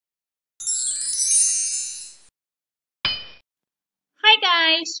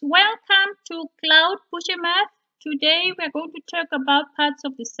guys, welcome to Cloud Bushy Math. Today we are going to talk about parts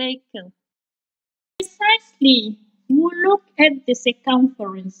of the circle. Precisely, we'll look at the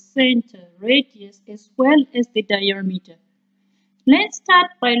circumference, center, radius as well as the diameter. Let's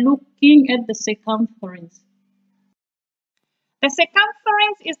start by looking at the circumference. The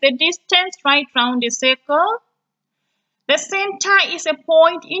circumference is the distance right round the circle. The center is a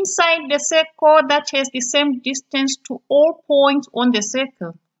point inside the circle that has the same distance to all points on the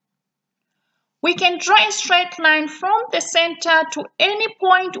circle. We can draw a straight line from the center to any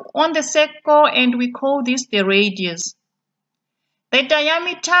point on the circle and we call this the radius. The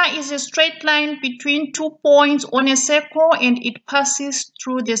diameter is a straight line between 2 points on a circle and it passes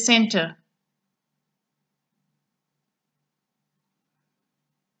through the center.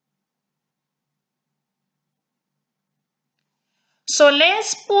 So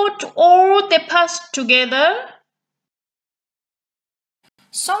let's put all the parts together.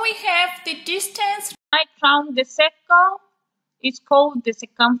 So we have the distance right round the circle. It's called the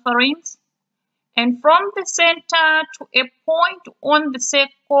circumference. And from the center to a point on the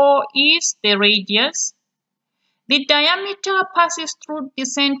circle is the radius. The diameter passes through the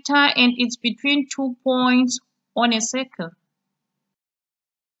center and it's between 2 points on a circle.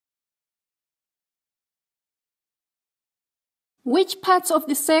 Which parts of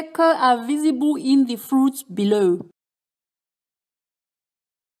the circle are visible in the fruits below?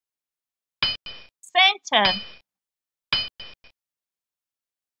 Center,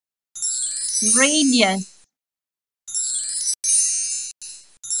 radius,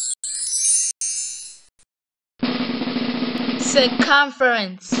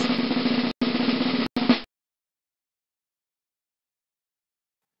 circumference,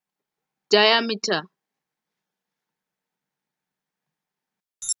 diameter,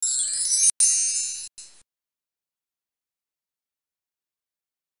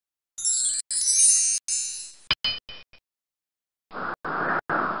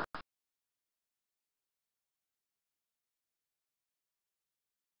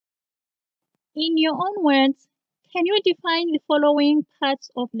 In your own words, can you define the following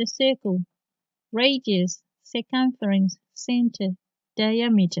parts of the circle? Radius, circumference, center,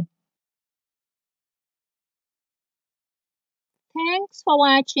 diameter. Thanks for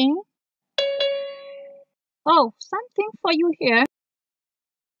watching. Oh, something for you here.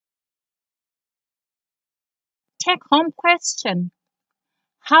 Take home question.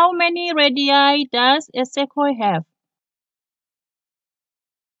 How many radii does a circle have?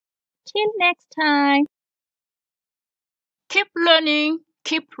 Till next time. keep learning,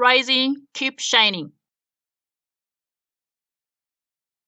 keep rising, keep shining.